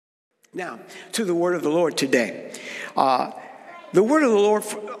Now, to the word of the Lord today. The word of the Lord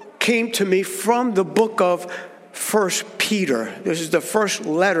came to me from the book of 1 Peter. This is the first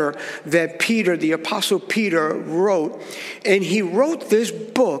letter that Peter, the Apostle Peter, wrote. And he wrote this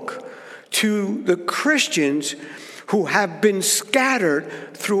book to the Christians who have been scattered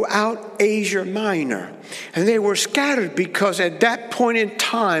throughout Asia Minor. And they were scattered because at that point in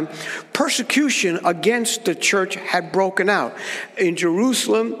time, persecution against the church had broken out in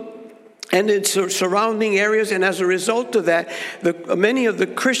Jerusalem and in surrounding areas. And as a result of that, many of the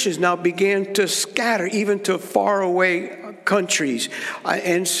Christians now began to scatter even to faraway countries.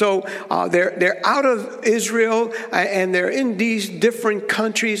 And so they're out of Israel and they're in these different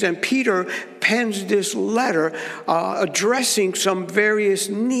countries. And Peter pens this letter addressing some various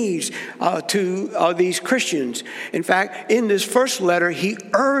needs to these Christians. In fact, in this first letter, he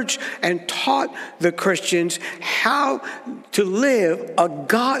urged and taught the Christians how to live a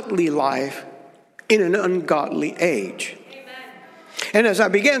godly life in an ungodly age. Amen. And as I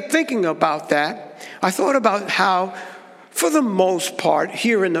began thinking about that, I thought about how, for the most part,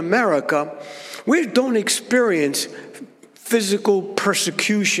 here in America, we don't experience physical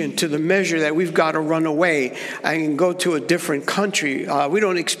persecution to the measure that we've got to run away and go to a different country. We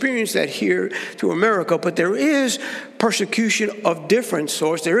don't experience that here to America, but there is persecution of different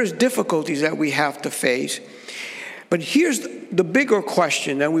sorts. There is difficulties that we have to face. But here's the bigger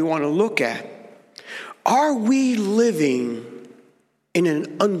question that we want to look at. Are we living in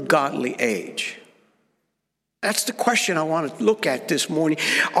an ungodly age? That's the question I want to look at this morning.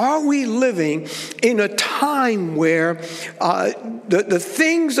 Are we living in a time where the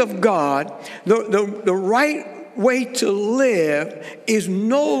things of God, the right way to live is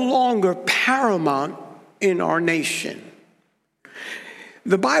no longer paramount in our nation?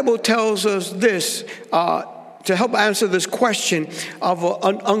 The Bible tells us this, to help answer this question of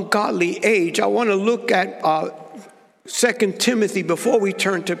an ungodly age. I want to look at 2 Timothy before we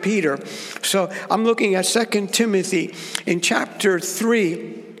turn to Peter. So I'm looking at 2 Timothy in chapter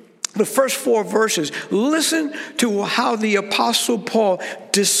 3, the first 4 verses. Listen to how the Apostle Paul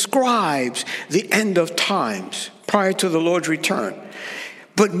describes the end of times prior to the Lord's return.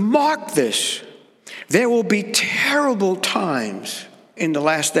 But mark this, there will be terrible times in the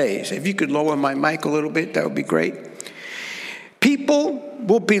last days. If you could lower my mic a little bit, that would be great. People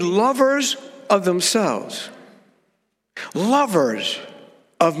will be lovers of themselves, lovers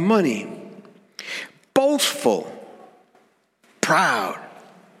of money, boastful, proud,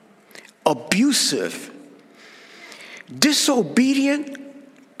 abusive, disobedient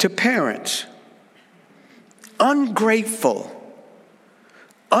to parents, ungrateful,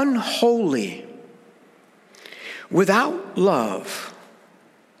 unholy, without love,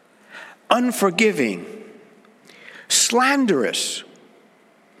 unforgiving, slanderous,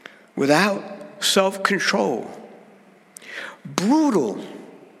 without self-control, brutal,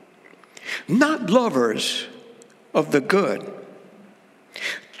 not lovers of the good,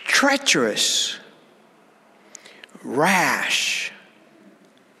 treacherous, rash,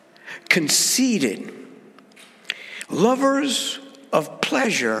 conceited, lovers of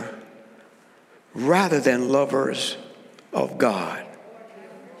pleasure rather than lovers of God.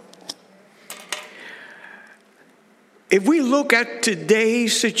 If we look at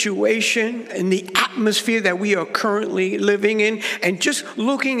today's situation and the atmosphere that we are currently living in, and just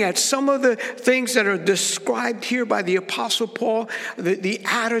looking at some of the things that are described here by the Apostle Paul, the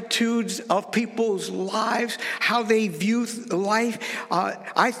attitudes of people's lives, how they view life,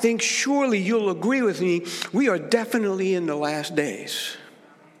 I think surely you'll agree with me, we are definitely in the last days.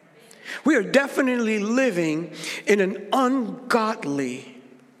 We are definitely living in an ungodly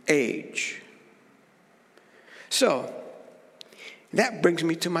age. So, that brings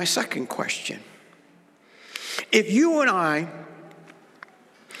me to my second question. If you and I,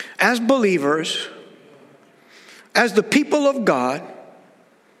 as believers, as the people of God,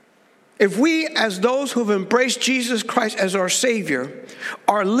 if we, as those who have embraced Jesus Christ as our Savior,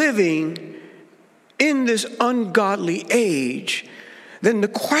 are living in this ungodly age, then the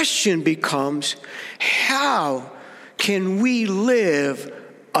question becomes, how can we live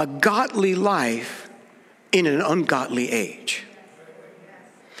a godly life in an ungodly age?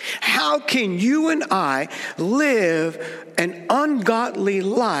 How can you and I live an ungodly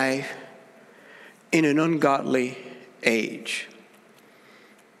life in an ungodly age?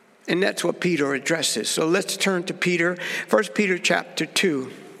 And that's what Peter addresses. So let's turn to Peter. 1 Peter chapter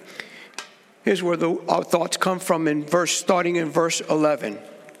 2. Here's where our thoughts come from, starting in verse 11.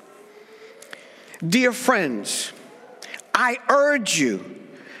 Dear friends, I urge you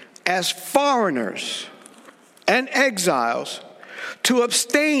as foreigners and exiles to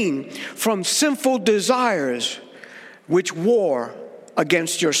abstain from sinful desires which war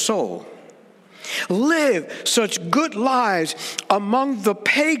against your soul. Live such good lives among the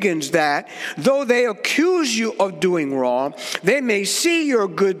pagans that, though they accuse you of doing wrong, they may see your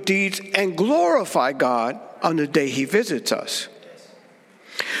good deeds and glorify God on the day he visits us.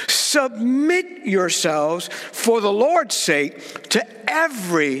 Submit yourselves for the Lord's sake to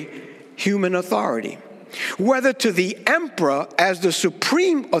every human authority, whether to the emperor as the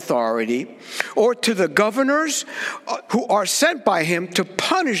supreme authority or to the governors who are sent by him to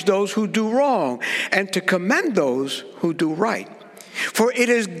punish those who do wrong and to commend those who do right. For it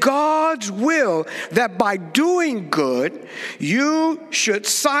is God's will that by doing good you should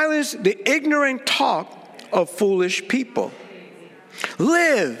silence the ignorant talk of foolish people.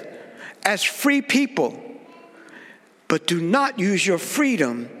 Live as free people, but do not use your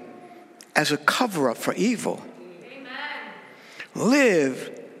freedom as a cover-up for evil. Amen.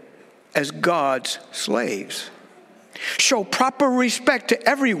 Live as God's slaves. Show proper respect to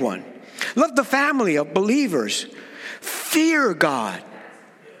everyone. Love the family of believers. Fear God.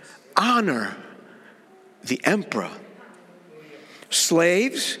 Honor the emperor.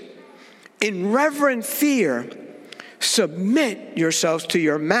 Slaves, in reverent fear, submit yourselves to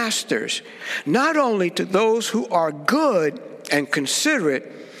your masters, not only to those who are good and considerate,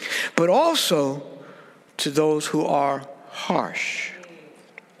 but also to those who are harsh.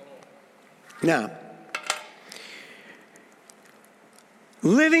 Now,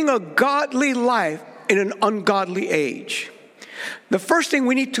 living a godly life in an ungodly age. The first thing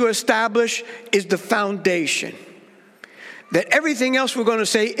we need to establish is the foundation that everything else we're going to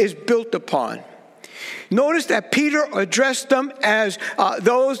say is built upon. Notice that Peter addressed them as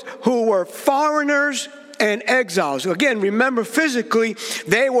those who were foreigners and exiles. Again, remember, physically,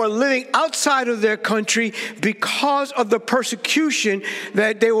 they were living outside of their country because of the persecution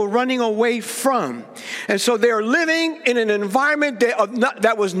that they were running away from. And so they are living in an environment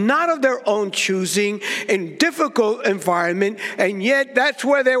that was not of their own choosing, in difficult environment, and yet that's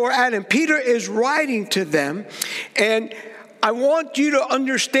where they were at. And Peter is writing to them. And I want you to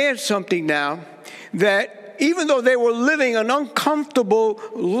understand something now, that even though they were living an uncomfortable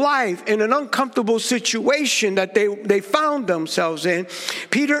life in an uncomfortable situation that they found themselves in,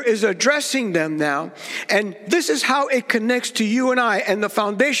 Peter is addressing them now. And this is how it connects to you and I and the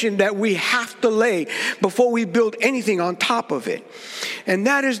foundation that we have to lay before we build anything on top of it. And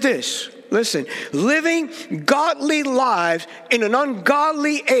that is this. Listen, living godly lives in an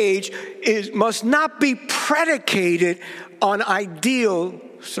ungodly age must not be predicated on ideal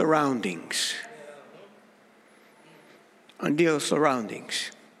surroundings. Ideal surroundings.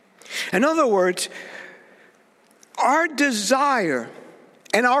 In other words, our desire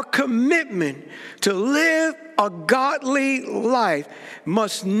and our commitment to live a godly life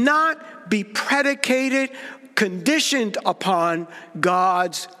must not be predicated, conditioned upon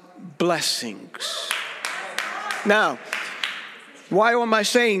God's blessings. Now, why am I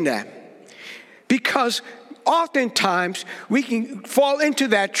saying that? Because oftentimes we can fall into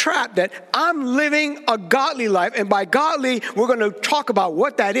that trap that I'm living a godly life, and by godly we're going to talk about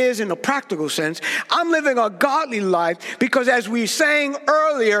what that is in a practical sense. I'm living a godly life because, as we sang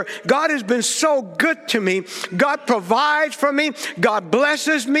earlier, God has been so good to me. God provides for me. God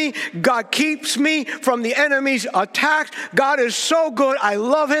blesses me. God keeps me from the enemy's attacks. God is so good. I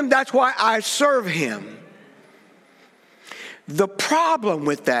love him. That's why I serve him. The problem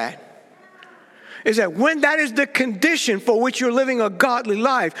with that is that when that is the condition for which you're living a godly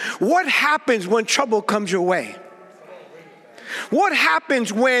life, what happens when trouble comes your way? What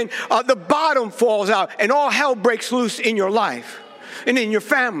happens when the bottom falls out and all hell breaks loose in your life and in your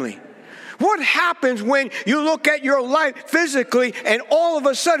family? What happens when you look at your life physically and all of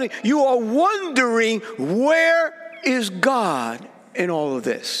a sudden you are wondering, where is God in all of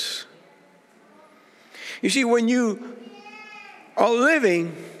this? You see, when you are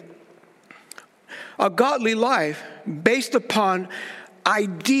living a godly life based upon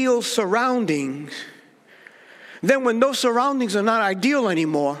ideal surroundings, then when those surroundings are not ideal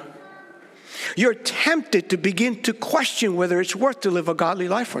anymore, you're tempted to begin to question whether it's worth to live a godly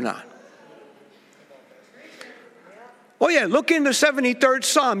life or not. Oh yeah, look in the 73rd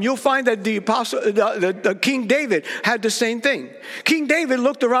Psalm. You'll find that the King David had the same thing. King David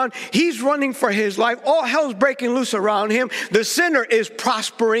looked around. He's running for his life. All hell's breaking loose around him. The sinner is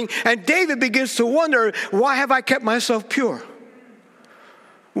prospering. And David begins to wonder, why have I kept myself pure?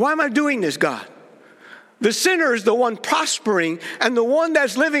 Why am I doing this, God? The sinner is the one prospering, and the one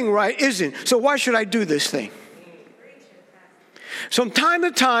that's living right isn't. So why should I do this thing? So from time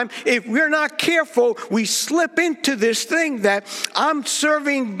to time, if we're not careful, we slip into this thing that I'm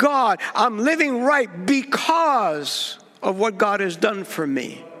serving God, I'm living right because of what God has done for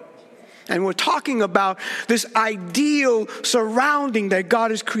me. And we're talking about this ideal surrounding that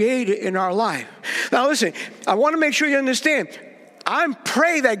God has created in our life. Now listen, I want to make sure you understand. I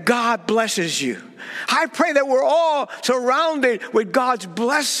pray that God blesses you. I pray that we're all surrounded with God's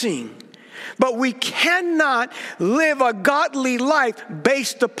blessing. But we cannot live a godly life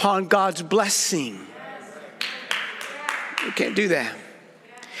based upon God's blessing. We can't do that.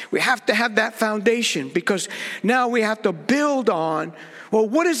 We have to have that foundation, because now we have to build on, well,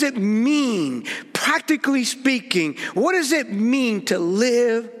 what does it mean, practically speaking, what does it mean to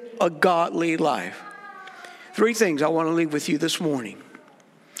live a godly life? 3 things I want to leave with you this morning.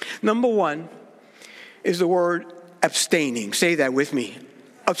 Number 1 is the word abstaining. Say that with me.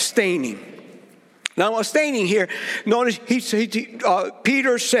 Abstaining. Now, abstaining here, notice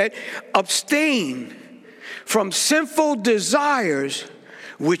Peter said, abstain from sinful desires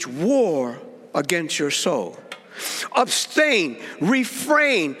which war against your soul. Abstain,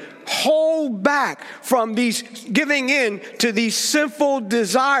 refrain, hold back from these giving in to these sinful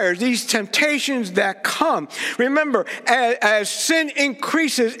desires, these temptations that come. Remember, as sin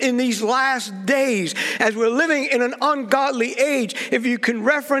increases in these last days, as we're living in an ungodly age, if you can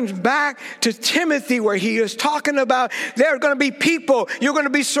reference back to Timothy, where he is talking about there are going to be people, you're going to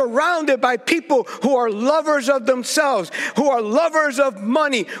be surrounded by people who are lovers of themselves, who are lovers of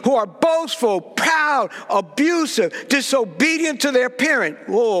money, who are boastful, proud, abusive, disobedient to their parent.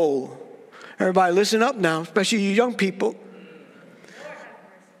 Whoa. Everybody listen up now, especially you young people.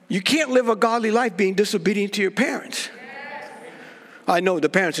 You can't live a godly life being disobedient to your parents. I know the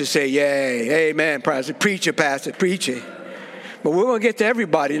parents will say, yay, amen, pastor, preach it, pastor, preach it. But we're going to get to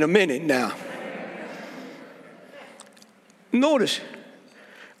everybody in a minute now. Notice,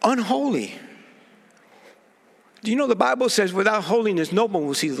 unholy. Do you know the Bible says without holiness, no one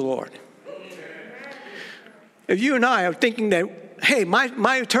will see the Lord? If you and I are thinking that, hey,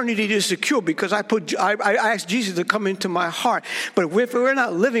 my eternity is secure because I asked Jesus to come into my heart. But if we're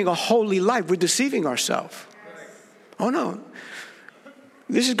not living a holy life, we're deceiving ourselves. Oh, no.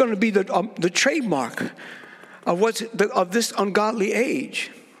 This is going to be the trademark of this ungodly age.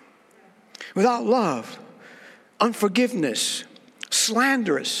 Without love, unforgiveness,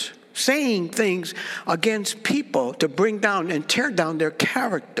 slanderous, saying things against people to bring down and tear down their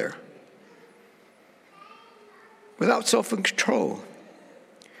character. Without self-control,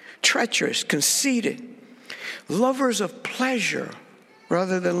 treacherous, conceited, lovers of pleasure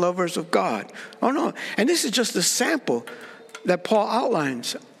rather than lovers of God. Oh no, and this is just a sample that Paul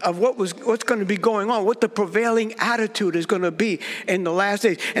outlines of what's going to be going on, what the prevailing attitude is going to be in the last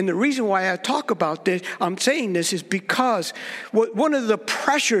days. And the reason why I talk about this, I'm saying this, is because one of the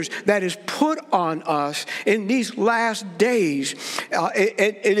pressures that is put on us in these last days,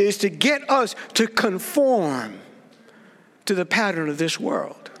 it is to get us to conform to the pattern of this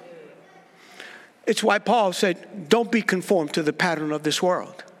world. It's why Paul said, don't be conformed to the pattern of this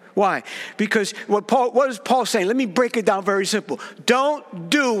world. Why? Because what is Paul saying? Let me break it down very simple. Don't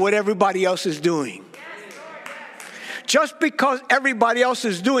do what everybody else is doing. Just because everybody else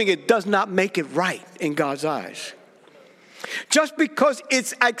is doing it does not make it right in God's eyes. Just because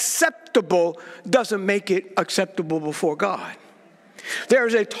it's acceptable doesn't make it acceptable before God. There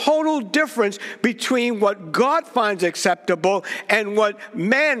is a total difference between what God finds acceptable and what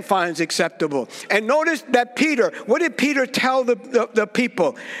man finds acceptable. And notice that what did Peter tell the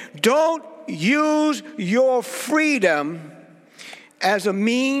people? Don't use your freedom as a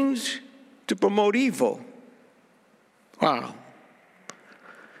means to promote evil. Wow.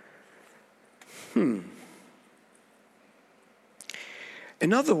 In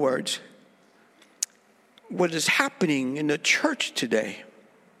other words, what is happening in the church today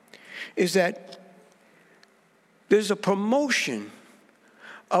is that there's a promotion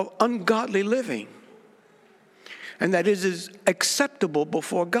of ungodly living, and that it is acceptable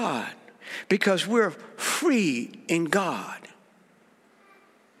before God because we're free in God.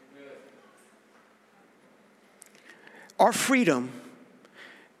 Our freedom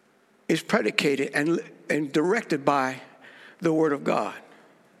is predicated and directed by the Word of God.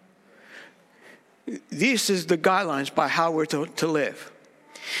 This is the guidelines by how we're to live.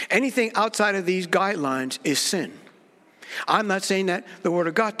 Anything outside of these guidelines is sin. I'm not saying that the Word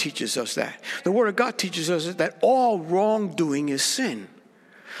of God teaches us that. The Word of God teaches us that all wrongdoing is sin.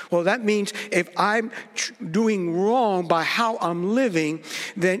 Well, that means if I'm doing wrong by how I'm living,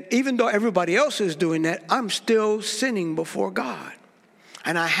 then even though everybody else is doing that, I'm still sinning before God.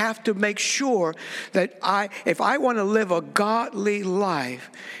 And I have to make sure that if I want to live a godly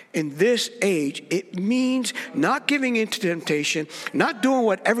life in this age, it means not giving in to temptation, not doing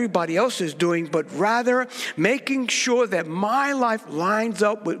what everybody else is doing, but rather making sure that my life lines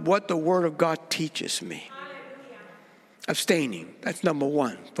up with what the Word of God teaches me. Abstaining, that's number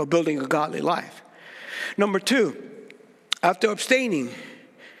one for building a godly life. Number two, after abstaining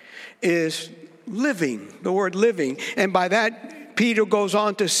is living, the word living. And by that, Peter goes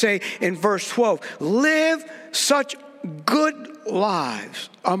on to say in verse 12, live such good lives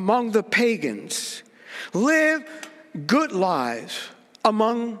among the pagans. Live good lives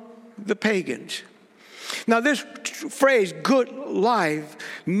among the pagans. Now, this phrase, good life,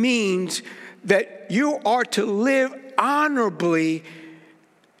 means that you are to live honorably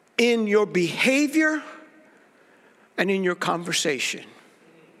in your behavior and in your conversation.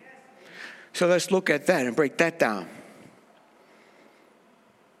 So let's look at that and break that down.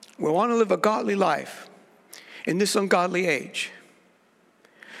 We want to live a godly life in this ungodly age.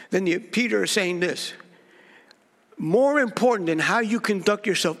 Then Peter is saying this. More important than how you conduct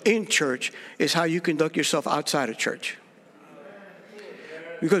yourself in church is how you conduct yourself outside of church.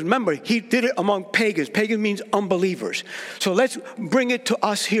 Because remember, he did it among pagans. Pagan means unbelievers. So let's bring it to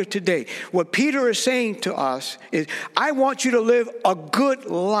us here today. What Peter is saying to us is, I want you to live a good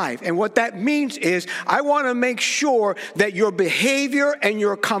life. And what that means is, I want to make sure that your behavior and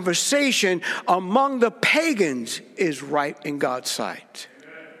your conversation among the pagans is right in God's sight.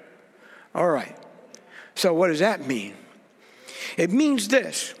 All right. So what does that mean? It means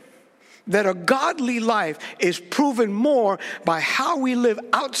this. That a godly life is proven more by how we live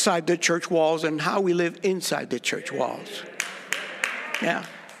outside the church walls and how we live inside the church walls. Yeah,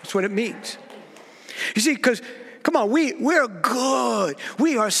 that's what it means. You see, because, come on, we're good.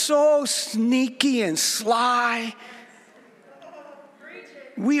 We are so sneaky and sly.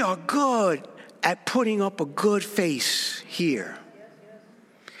 We are good at putting up a good face here.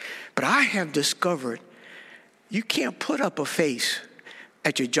 But I have discovered you can't put up a face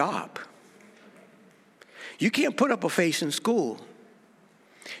at your job. You can't put up a face in school.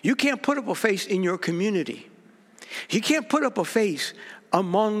 You can't put up a face in your community. You can't put up a face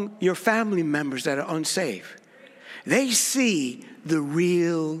among your family members that are unsaved. They see the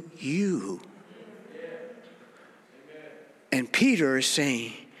real you. And Peter is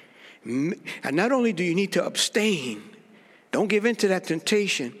saying, and not only do you need to abstain, don't give in to that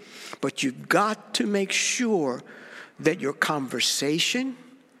temptation, but you've got to make sure that your conversation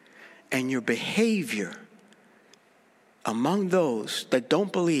and your behavior among those that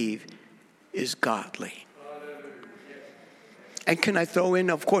don't believe is godly. And can I throw in,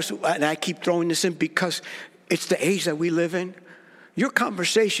 of course, and I keep throwing this in because it's the age that we live in. Your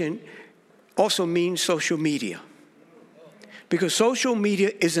conversation also means social media. Because social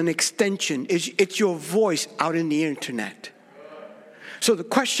media is an extension. It's your voice out in the internet. So the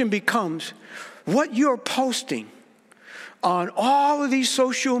question becomes, what you're posting on all of these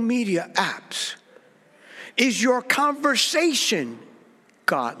social media apps, is your conversation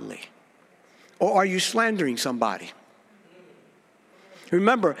godly? Or are you slandering somebody?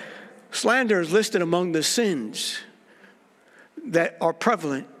 Remember, slander is listed among the sins that are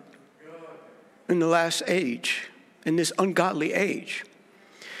prevalent in the last age, in this ungodly age.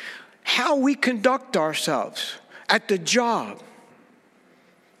 How we conduct ourselves at the job.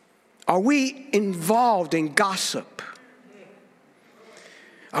 Are we involved in gossip?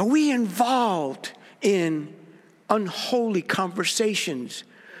 Are we involved in unholy conversations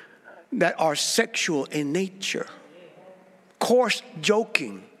that are sexual in nature? Coarse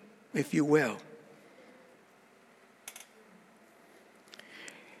joking, if you will.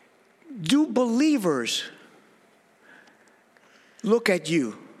 Do believers look at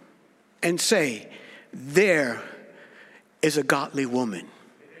you and say, there is a godly woman?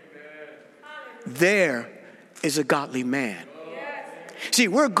 There is a godly man. See,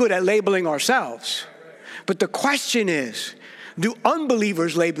 we're good at labeling ourselves. But the question is, do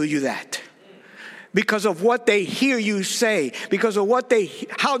unbelievers label you that? Because of what they hear you say, because of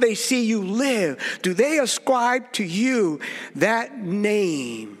how they see you live, do they ascribe to you that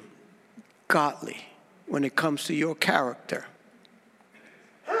name, godly, when it comes to your character?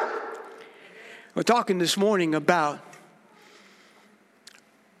 We're talking this morning about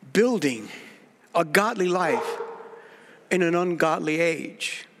building a godly life in an ungodly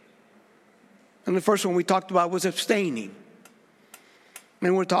age. And the first one we talked about was abstaining.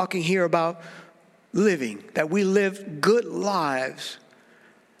 And we're talking here about living, that we live good lives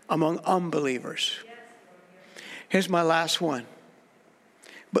among unbelievers. Here's my last one.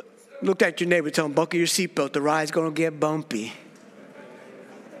 But look at your neighbor, tell him, buckle your seatbelt, the ride's going to get bumpy.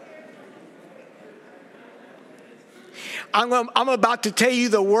 I'm about to tell you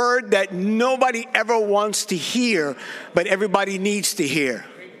the word that nobody ever wants to hear, but everybody needs to hear.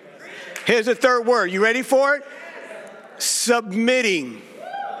 Here's the third word. You ready for it? Submitting.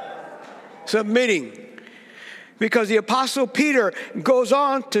 Submitting. Because the Apostle Peter goes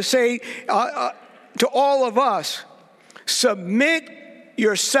on to say to all of us, submit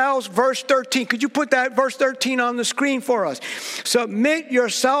yourselves, verse 13. Could you put that verse 13 on the screen for us? Submit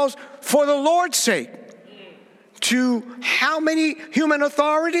yourselves for the Lord's sake. To how many human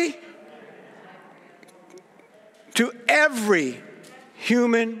authority? To every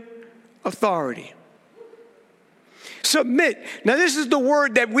human authority. Submit. Now, this is the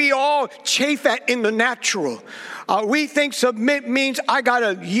word that we all chafe at in the natural. We think submit means I got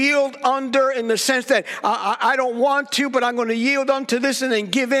to yield under, in the sense that I don't want to, but I'm going to yield unto this and then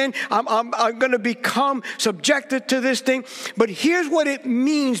give in. I'm going to become subjected to this thing. But here's what it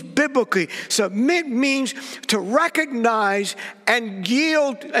means biblically. Submit means to recognize and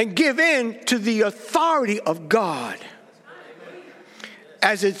yield and give in to the authority of God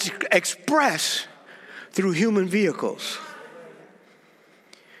as it's expressed through human vehicles.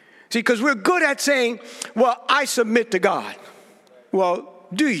 See, because we're good at saying, well, I submit to God. Well,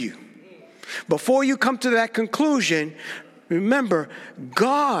 do you? Before you come to that conclusion, remember,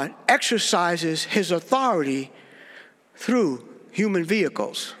 God exercises his authority through human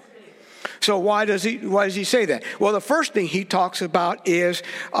vehicles. So why does he say that? Well, the first thing he talks about is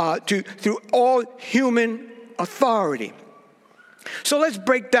through all human authority. So let's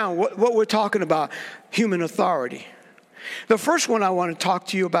break down what we're talking about, human authority. The first one I want to talk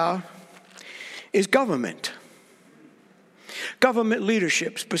to you about is government. Government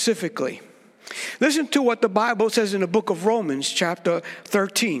leadership specifically. Listen to what the Bible says in the book of Romans, chapter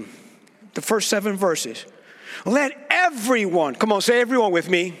 13, the first 7 verses. Let everyone, come on, say everyone with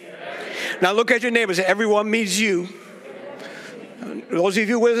me. Now look at your neighbor and say, everyone means you. Those of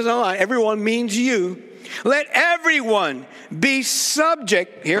you with us online, everyone means you. Let everyone be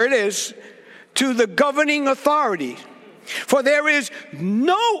subject, here it is, to the governing authority. For there is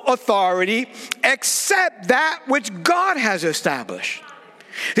no authority except that which God has established.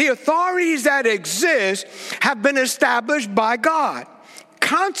 The authorities that exist have been established by God.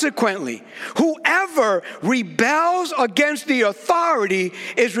 Consequently, whoever rebels against the authority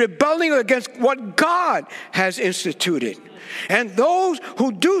is rebelling against what God has instituted. And those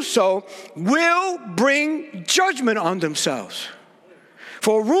who do so will bring judgment on themselves.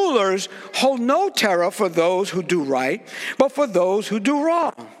 For rulers hold no terror for those who do right, but for those who do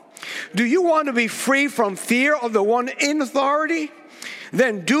wrong. Do you want to be free from fear of the one in authority?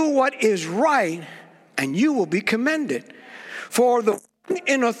 Then do what is right, and you will be commended. For the one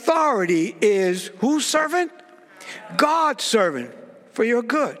in authority is whose servant? God's servant, for your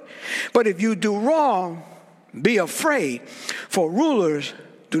good. But if you do wrong, be afraid, for rulers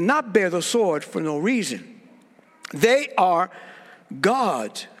do not bear the sword for no reason. They are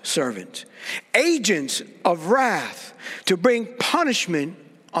God's servants, agents of wrath to bring punishment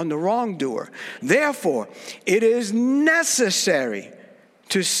on the wrongdoer. Therefore, it is necessary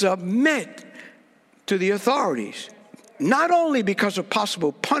to submit to the authorities, not only because of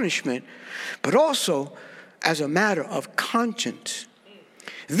possible punishment, but also as a matter of conscience.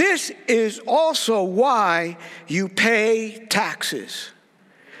 This is also why you pay taxes.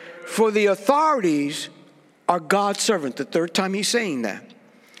 For the authorities are God's servants. The third time he's saying that.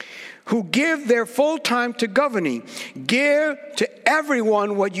 Who give their full time to governing. Give to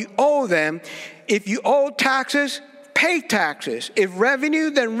everyone what you owe them. If you owe taxes, pay taxes. If revenue,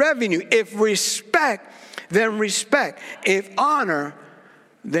 then revenue. If respect, then respect. If honor,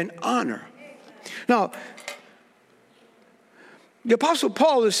 then honor. Now, the Apostle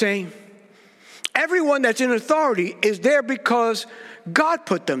Paul is saying, everyone that's in authority is there because God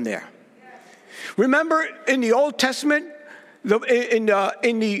put them there. Remember in the Old Testament, in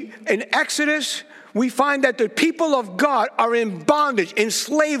Exodus, we find that the people of God are in bondage, in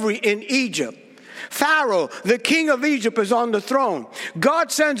slavery in Egypt. Pharaoh, the king of Egypt, is on the throne.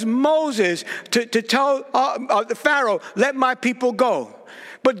 God sends Moses to tell Pharaoh, let my people go.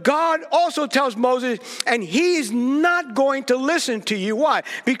 But God also tells Moses, and he's not going to listen to you. Why?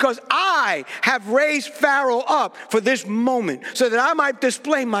 Because I have raised Pharaoh up for this moment so that I might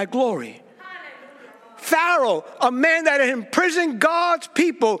display my glory. Pharaoh, a man that had imprisoned God's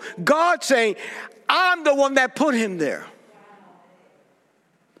people, God saying, I'm the one that put him there.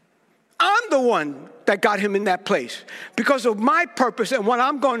 I'm the one that got him in that place because of my purpose and what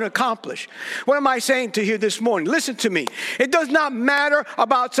I'm going to accomplish. What am I saying to you this morning? Listen to me. It does not matter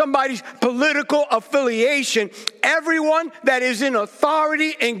about somebody's political affiliation. Everyone that is in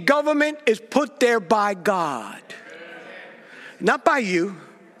authority in government is put there by God. Not by you.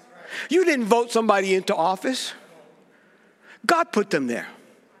 You didn't vote somebody into office. God put them there.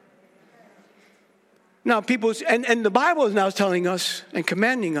 Now, people, and the Bible is now telling us and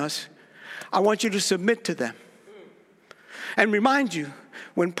commanding us, I want you to submit to them. And remind you,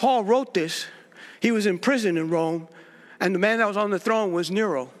 when Paul wrote this, he was in prison in Rome, and the man that was on the throne was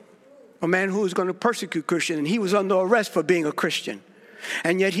Nero, a man who was going to persecute Christians, and he was under arrest for being a Christian.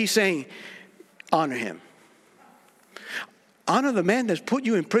 And yet he's saying, honor him. Honor the man that's put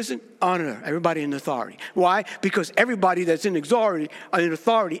you in prison. Honor everybody in authority. Why? Because everybody that's in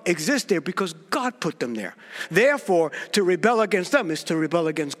authority exists there because God put them there. Therefore, to rebel against them is to rebel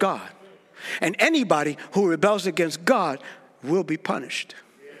against God. And anybody who rebels against God will be punished.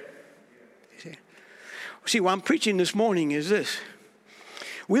 See, what I'm preaching this morning is this.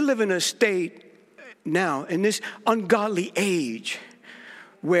 We live in a state now, in this ungodly age,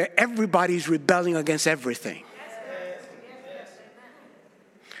 where everybody's rebelling against everything.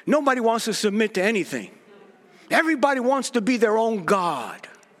 Nobody wants to submit to anything. Everybody wants to be their own God.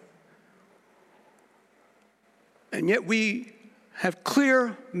 And yet we have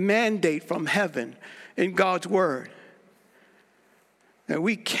clear mandate from heaven in God's word that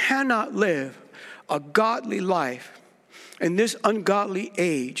we cannot live a godly life in this ungodly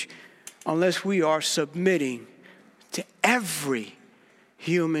age unless we are submitting to every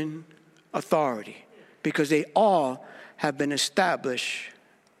human authority, because they all have been established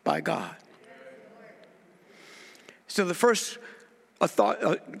by God. So the first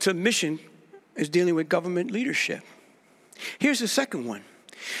submission is dealing with government leadership. Here's the second one.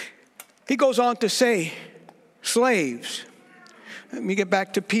 He goes on to say, slaves. Let me get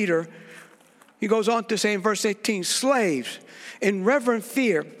back to Peter. He goes on to say in verse 18, slaves, in reverent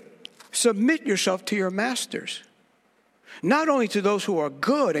fear, submit yourself to your masters, not only to those who are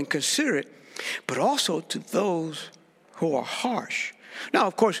good and considerate, but also to those who are harsh. Now,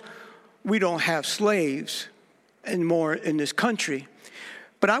 of course, we don't have slaves anymore in this country,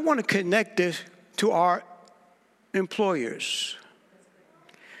 but I want to connect this to our employers.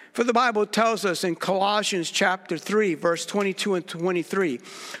 For the Bible tells us in Colossians chapter 3, verse 22 and 23,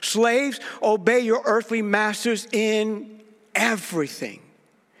 slaves, obey your earthly masters in everything,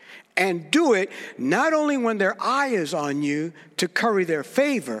 and do it not only when their eye is on you to curry their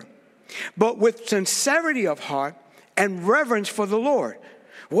favor, but with sincerity of heart and reverence for the Lord.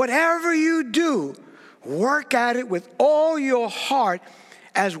 Whatever you do, work at it with all your heart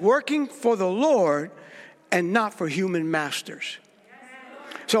as working for the Lord and not for human masters.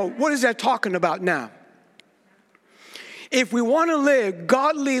 So what is that talking about now? If we want to live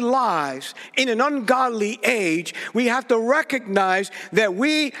godly lives in an ungodly age, we have to recognize that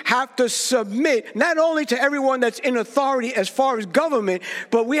we have to submit not only to everyone that's in authority as far as government,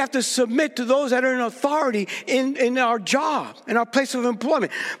 but we have to submit to those that are in authority in our job, in our place of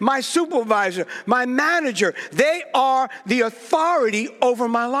employment. My supervisor, my manager, they are the authority over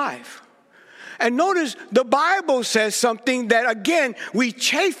my life. And notice the Bible says something that, again, we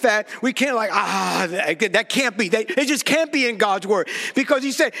chafe at. We can't that can't be. It just can't be in God's word. Because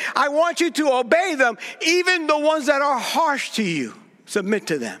he said, I want you to obey them, even the ones that are harsh to you. Submit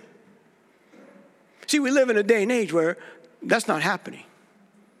to them. See, we live in a day and age where that's not happening.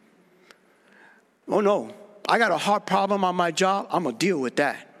 Oh, no. I got a heart problem on my job. I'm going to deal with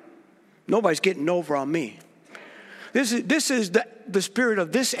that. Nobody's getting over on me. This is the spirit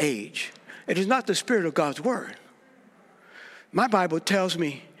of this age. It is not the spirit of God's word. My Bible tells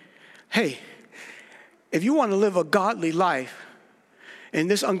me, hey, if you want to live a godly life in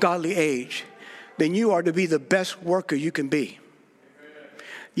this ungodly age, then you are to be the best worker you can be.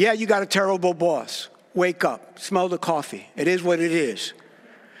 Yeah, you got a terrible boss. Wake up, smell the coffee. It is what it is.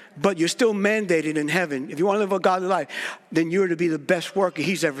 But you're still mandated in heaven. If you want to live a godly life, then you're to be the best worker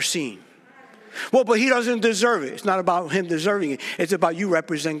he's ever seen. Well, but he doesn't deserve it. It's not about him deserving it. It's about you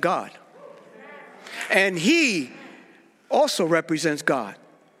represent God. And he also represents God,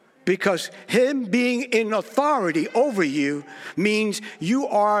 because him being in authority over you means you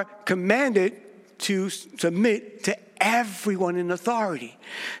are commanded to submit to everyone in authority.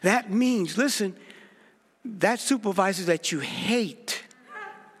 That means, listen, that supervisor that you hate,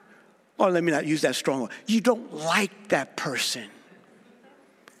 or let me not use that strong word, you don't like that person.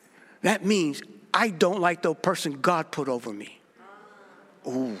 That means I don't like the person God put over me.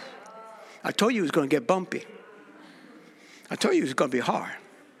 Ooh. I told you it was going to get bumpy. I told you it was going to be hard.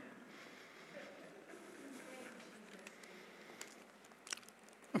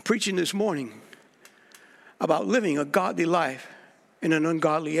 I'm preaching this morning about living a godly life in an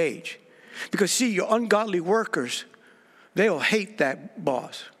ungodly age. Because see, your ungodly workers, they'll hate that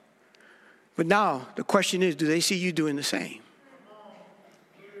boss. But now the question is, do they see you doing the same?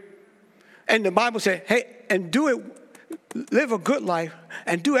 And the Bible said, hey, and do it, live a good life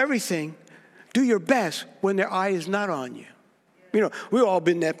and do everything, do your best when their eye is not on you. You know, we've all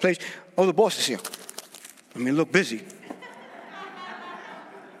been in that place. Oh, the boss is here. I mean, look busy.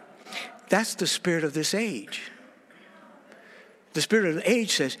 That's the spirit of this age. The spirit of the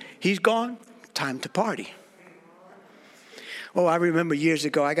age says, he's gone, time to party. Oh, I remember years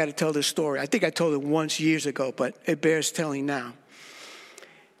ago, I got to tell this story. I think I told it once years ago, but it bears telling now.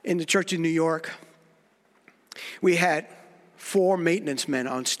 In the church in New York, we had 4 maintenance men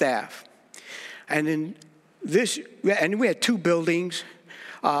on staff. And we had 2 buildings,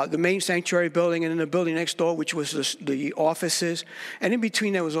 the main sanctuary building and then the building next door, which was the offices. And in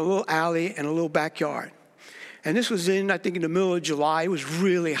between there was a little alley and a little backyard. And this was I think in the middle of July. It was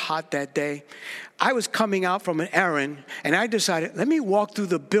really hot that day. I was coming out from an errand, and I decided, let me walk through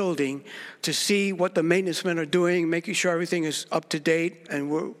the building to see what the maintenance men are doing, making sure everything is up to date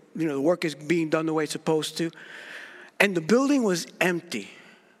and the work is being done the way it's supposed to. And the building was empty.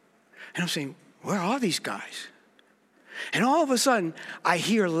 And I'm saying, where are these guys? And all of a sudden, I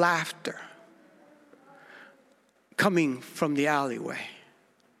hear laughter coming from the alleyway.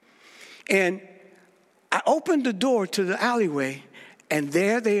 And I opened the door to the alleyway, and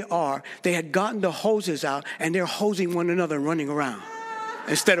there they are. They had gotten the hoses out, and they're hosing one another and running around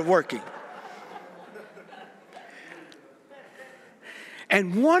instead of working.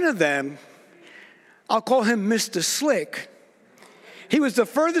 And one of them, I'll call him Mr. Slick. He was the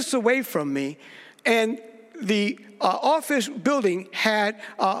furthest away from me, and the office building had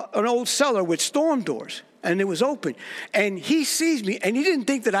an old cellar with storm doors, and it was open. And he sees me, and he didn't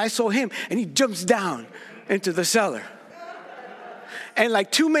think that I saw him, and he jumps down into the cellar. And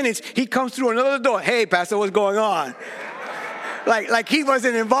like 2 minutes, he comes through another door. Hey, Pastor, what's going on? Like he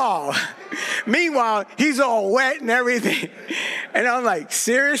wasn't involved. Meanwhile, he's all wet and everything. And I'm like,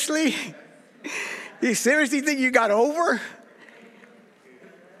 seriously? You seriously think you got over?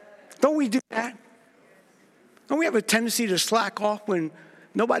 Don't we do that? Don't we have a tendency to slack off when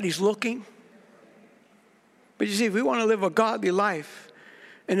nobody's looking? But you see, if we want to live a godly life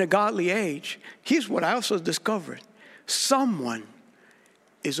in a godly age, here's what I also discovered. Someone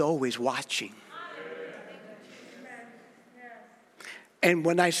is always watching. And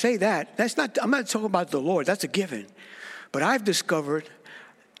when I say that, I'm not talking about the Lord. That's a given. But I've discovered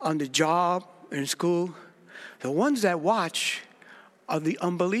on the job, in school, the ones that watch are the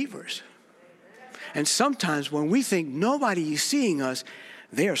unbelievers. And sometimes when we think nobody is seeing us,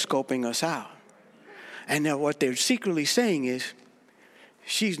 they are scoping us out. And then what they're secretly saying is,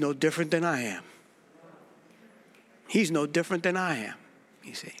 she's no different than I am. He's no different than I am,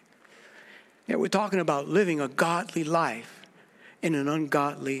 you see. Yeah, we're talking about living a godly life in an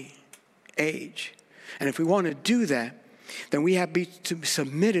ungodly age. And if we want to do that, then we have to be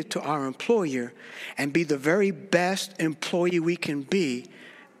submitted to our employer and be the very best employee we can be,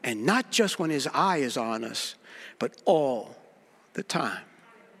 and not just when his eye is on us, but all the time.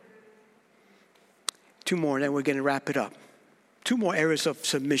 2 more, and then we're going to wrap it up. 2 more areas of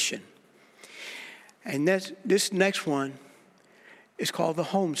submission. And this next one is called the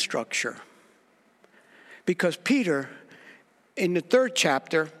home structure. Because Peter, in the 3rd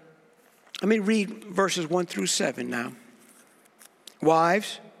chapter, let me read verses 1 through 7 now.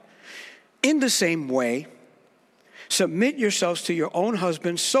 Wives, in the same way, submit yourselves to your own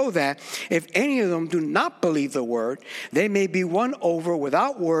husbands, so that if any of them do not believe the word, they may be won over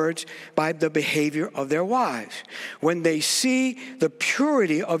without words by the behavior of their wives, when they see the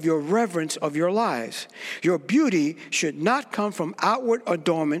purity of your reverence of your lives. Your beauty should not come from outward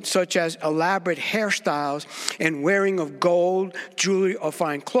adornment, such as elaborate hairstyles and wearing of gold, jewelry, or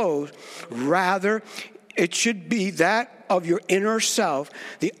fine clothes. Rather, it should be that of your inner self,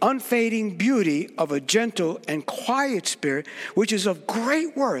 the unfading beauty of a gentle and quiet spirit, which is of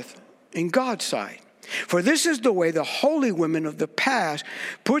great worth in God's sight. For this is the way the holy women of the past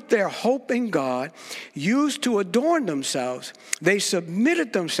put their hope in God, used to adorn themselves. They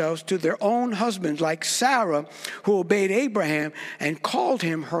submitted themselves to their own husbands, like Sarah, who obeyed Abraham and called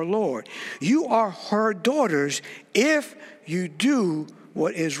him her Lord. You are her daughters if you do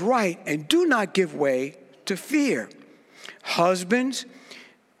what is right and do not give way to fear. Husbands,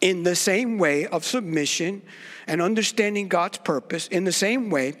 in the same way of submission and understanding God's purpose, in the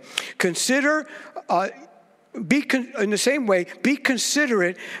same way, be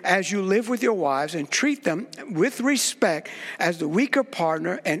considerate as you live with your wives, and treat them with respect as the weaker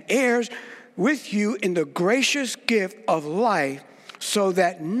partner and heirs with you in the gracious gift of life, so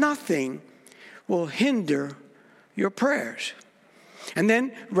that nothing will hinder your prayers. And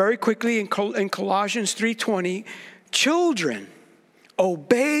then very quickly in Colossians 3:20, children,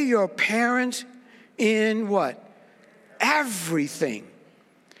 obey your parents in what? Everything.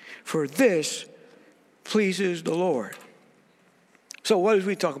 For this pleases the Lord. So what did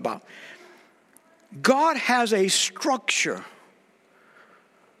we talk about? God has a structure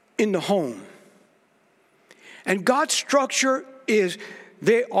in the home. And God's structure is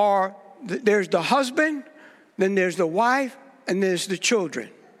there's the husband, then there's the wife, and there's the children.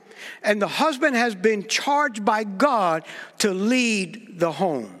 And the husband has been charged by God to lead the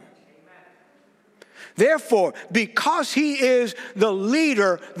home. Therefore, because he is the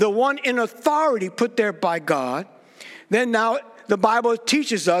leader, the one in authority put there by God, then now the Bible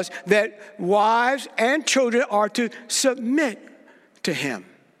teaches us that wives and children are to submit to him.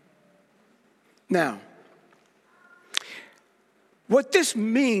 Now, what this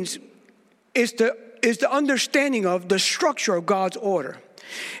means is the understanding of the structure of God's order.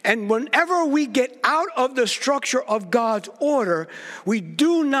 And whenever we get out of the structure of God's order, we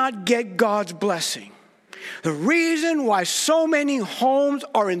do not get God's blessing. The reason why so many homes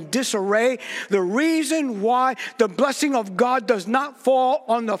are in disarray, the reason why the blessing of God does not fall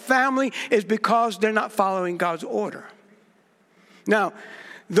on the family is because they're not following God's order. Now,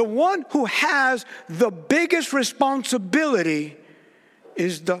 the one who has the biggest responsibility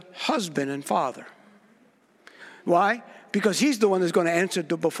is the husband and father. Why? Because he's the one that's going to answer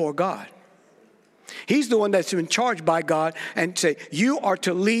before God. He's the one that's been charged by God and say, you are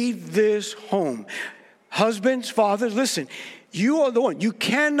to lead this home. Husbands, fathers, listen, you are the one. You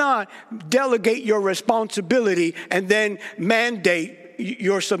cannot delegate your responsibility and then mandate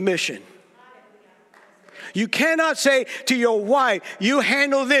your submission. You cannot say to your wife, you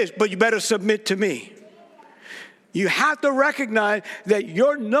handle this, but you better submit to me. You have to recognize that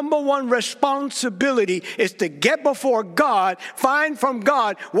your number one responsibility is to get before God, find from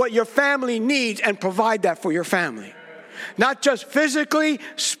God what your family needs, and provide that for your family. Not just physically,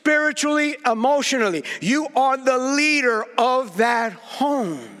 spiritually, emotionally. You are the leader of that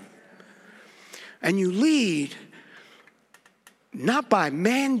home. And you lead not by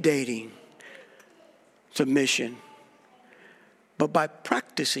mandating submission, but by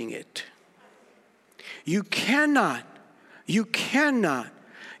practicing it. You cannot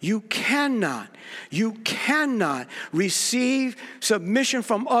receive submission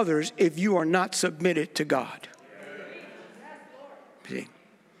from others if you are not submitted to God. See?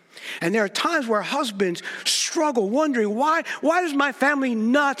 And there are times where husbands struggle wondering, why does my family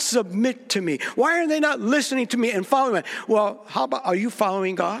not submit to me? Why are they not listening to me and following me? Well, how about, are you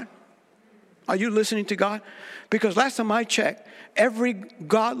following God? Are you listening to God? Because last time I checked, every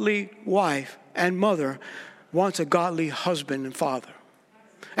godly wife and mother wants a godly husband and father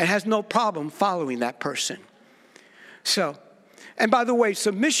and has no problem following that person. So, and by the way,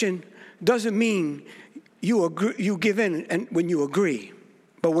 submission doesn't mean you give in and when you agree.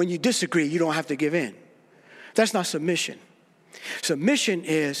 But when you disagree, you don't have to give in. That's not submission. Submission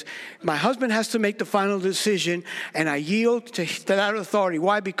is my husband has to make the final decision and I yield to that authority.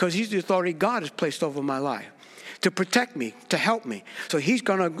 Why? Because he's the authority God has placed over my life to protect me, to help me. So he's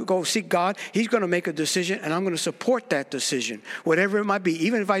going to go seek God. He's going to make a decision and I'm going to support that decision, whatever it might be,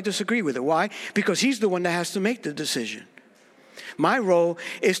 even if I disagree with it. Why? Because he's the one that has to make the decision. My role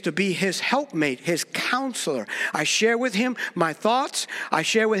is to be his helpmate, his counselor. I share with him my thoughts. I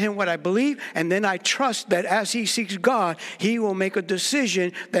share with him what I believe. And then I trust that as he seeks God, he will make a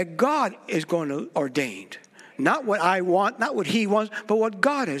decision that God is going to ordain. Not what I want, not what he wants, but what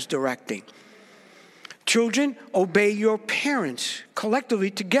God is directing. Children, obey your parents.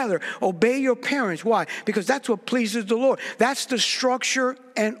 Collectively, together, obey your parents. Why? Because that's what pleases the Lord. That's the structure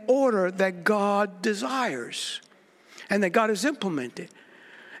and order that God desires and that God has implemented.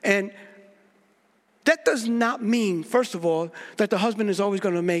 And that does not mean, first of all, that the husband is always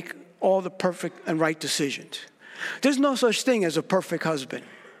going to make all the perfect and right decisions. There's no such thing as a perfect husband.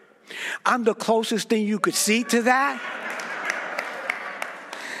 I'm the closest thing you could see to that.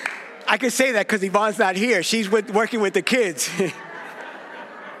 I can say that because Yvonne's not here. She's working with the kids.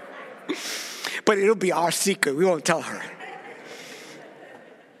 But it'll be our secret. We won't tell her.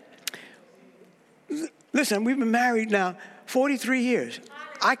 Listen, we've been married now 43 years.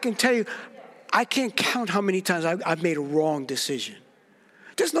 I can tell you, I can't count how many times I've made a wrong decision.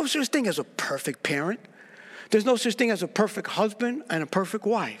 There's no such thing as a perfect parent. There's no such thing as a perfect husband and a perfect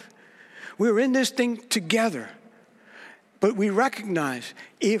wife. We're in this thing together. But we recognize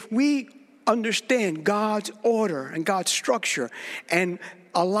if we understand God's order and God's structure and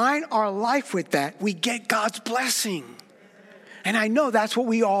align our life with that, we get God's blessing. And I know that's what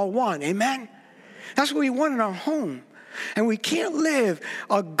we all want. Amen? That's what we want in our home. And we can't live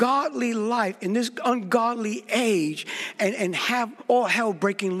a godly life in this ungodly age and have all hell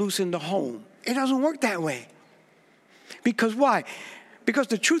breaking loose in the home. It doesn't work that way. Because why? Because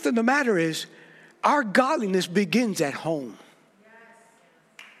the truth of the matter is, our godliness begins at home.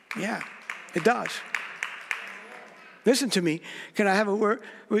 Yeah, it does. Listen to me. Can I have a word?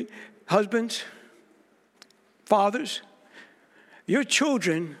 Husbands, fathers, your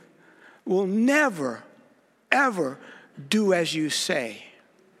children will never, ever do as you say,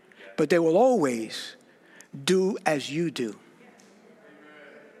 but they will always do as you do.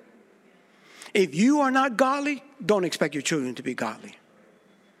 If you are not godly, don't expect your children to be godly.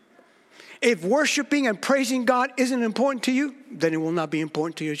 If worshiping and praising God isn't important to you, then it will not be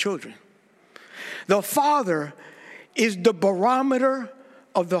important to your children. The father is the barometer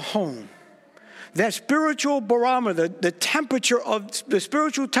of the home. That spiritual barometer, the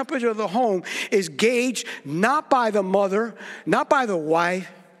spiritual temperature of the home is gauged not by the mother, not by the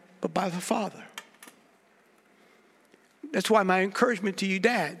wife, but by the father. That's why my encouragement to you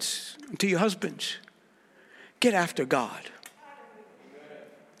dads, and to your husbands, get after God.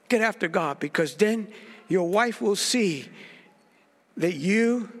 Get after God, because then your wife will see that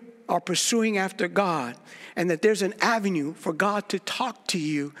you are pursuing after God and that there's an avenue for God to talk to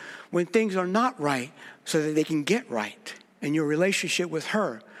you when things are not right so that they can get right in your relationship with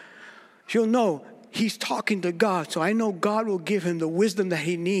her. She'll know he's talking to God, so I know God will give him the wisdom that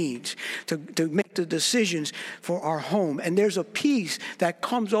he needs to make the decisions for our home. And there's a peace that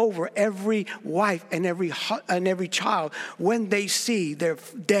comes over every wife and every child when they see their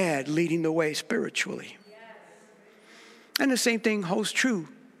dad leading the way spiritually. Yes. And the same thing holds true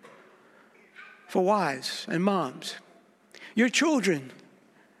for wives and moms. Your children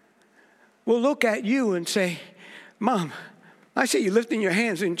will look at you and say, Mom, I see you lifting your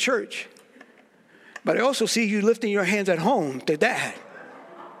hands in church, but I also see you lifting your hands at home to Dad.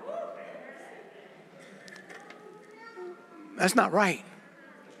 That's not right.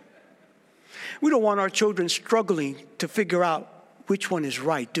 We don't want our children struggling to figure out which one is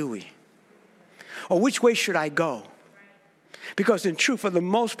right, do we? Or which way should I go? Because in truth, for the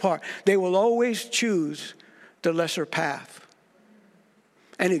most part, they will always choose the lesser path.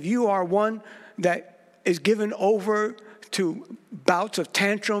 And if you are one that is given over to bouts of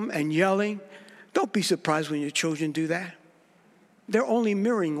tantrum and yelling, don't be surprised when your children do that. They're only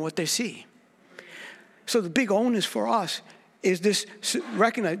mirroring what they see. So the big onus for us is this: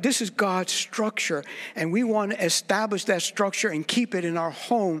 recognize this is God's structure, and we want to establish that structure and keep it in our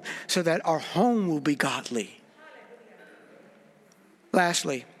home so that our home will be godly.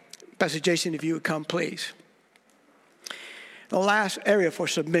 Lastly, Pastor Jason, if you would come, please. The last area for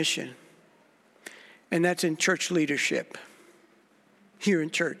submission, and that's in church leadership, here in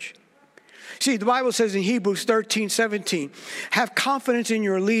church. See, the Bible says in Hebrews 13:17, have confidence in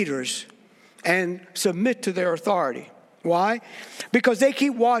your leaders and submit to their authority. Why? Because they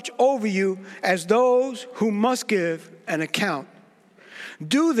keep watch over you as those who must give an account.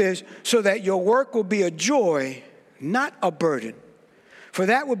 Do this so that your work will be a joy, not a burden, for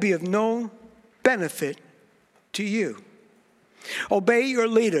that would be of no benefit to you. Obey your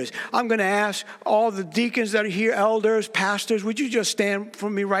leaders. I'm going to ask all the deacons that are here, elders, pastors, would you just stand for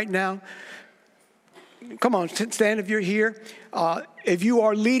me right now? Come on, stand if you're here. If you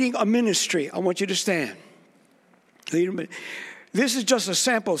are leading a ministry, I want you to stand. This is just a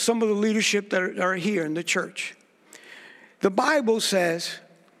sample of some of the leadership that are here in the church. The Bible says,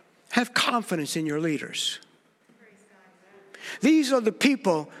 have confidence in your leaders. These are the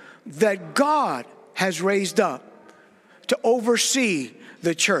people that God has raised up to oversee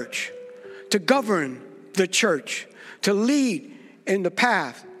the church, to govern the church, to lead in the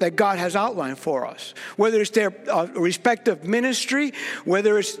path that God has outlined for us. Whether it's their respective ministry,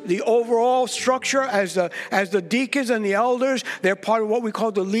 whether it's the overall structure as the deacons and the elders, they're part of what we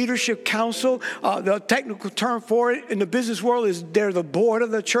call the leadership council. The technical term for it in the business world is they're the board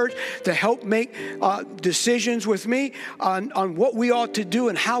of the church to help make decisions with me on what we ought to do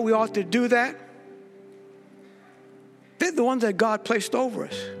and how we ought to do that. They're the ones that God placed over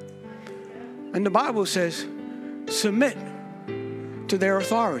us. And the Bible says, submit to their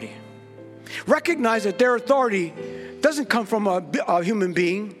authority. Recognize that their authority doesn't come from a human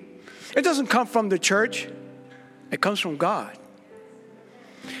being. It doesn't come from the church. It comes from God.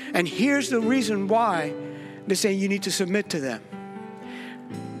 And here's the reason why they're saying you need to submit to them.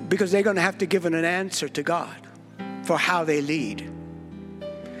 Because they're going to have to give an answer to God for how they lead.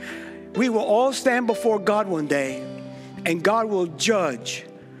 We will all stand before God one day, and God will judge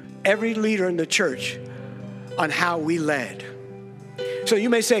every leader in the church on how we led. So you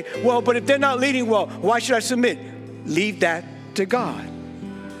may say, well, but if they're not leading well, why should I submit? leave that to God.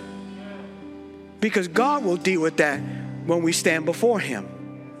 Because God will deal with that when we stand before Him.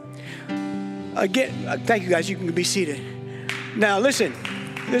 Again, thank you guys. You can be seated. Now listen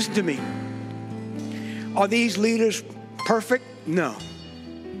to me. Are these leaders perfect? No.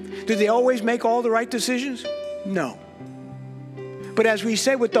 Do they always make all the right decisions? No. But as we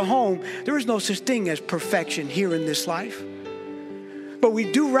say with the home, there is no such thing as perfection here in this life. But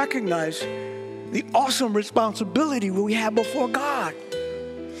we do recognize the awesome responsibility we have before God.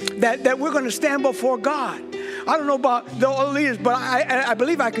 That we're going to stand before God. I don't know about the other leaders, but I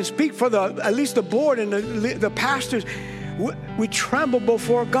believe I can speak for at least the board and the pastors. We tremble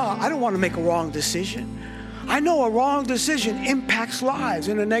before God. I don't want to make a wrong decision. I know a wrong decision impacts lives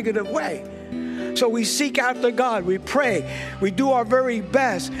in a negative way. So we seek after God. We pray. We do our very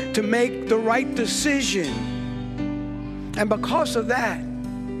best to make the right decision. And because of that,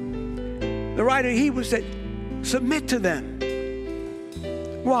 the writer of Hebrews said, submit to them.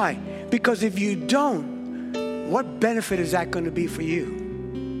 Why? Because if you don't, what benefit is that going to be for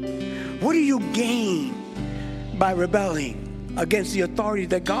you? What do you gain by rebelling against the authority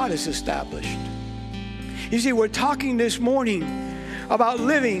that God has established? You see, we're talking this morning about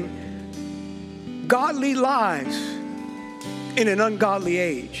living godly lives in an ungodly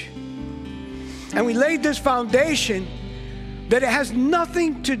age. And we laid this foundation that it has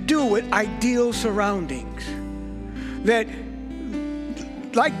nothing to do with ideal surroundings. That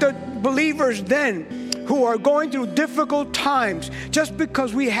like the believers then who are going through difficult times, just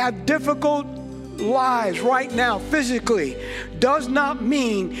because we have difficult lives right now physically does not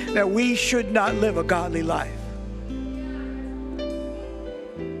mean that we should not live a godly life.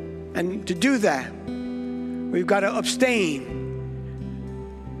 And to do that, we've got to abstain,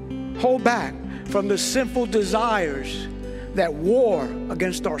 hold back from the sinful desires that war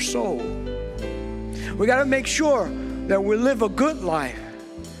against our soul. We got to make sure that we live a good life,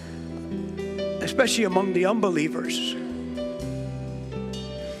 especially among the unbelievers.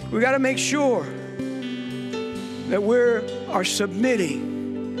 We got to make sure that we are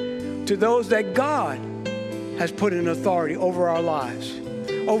submitting to those that God has put in authority over our lives,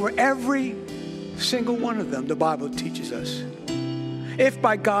 over every single one of them, the Bible teaches us. If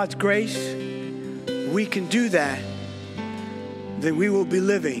by God's grace we can do that, then we will be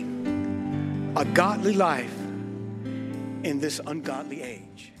living a godly life in this ungodly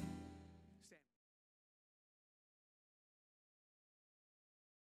age.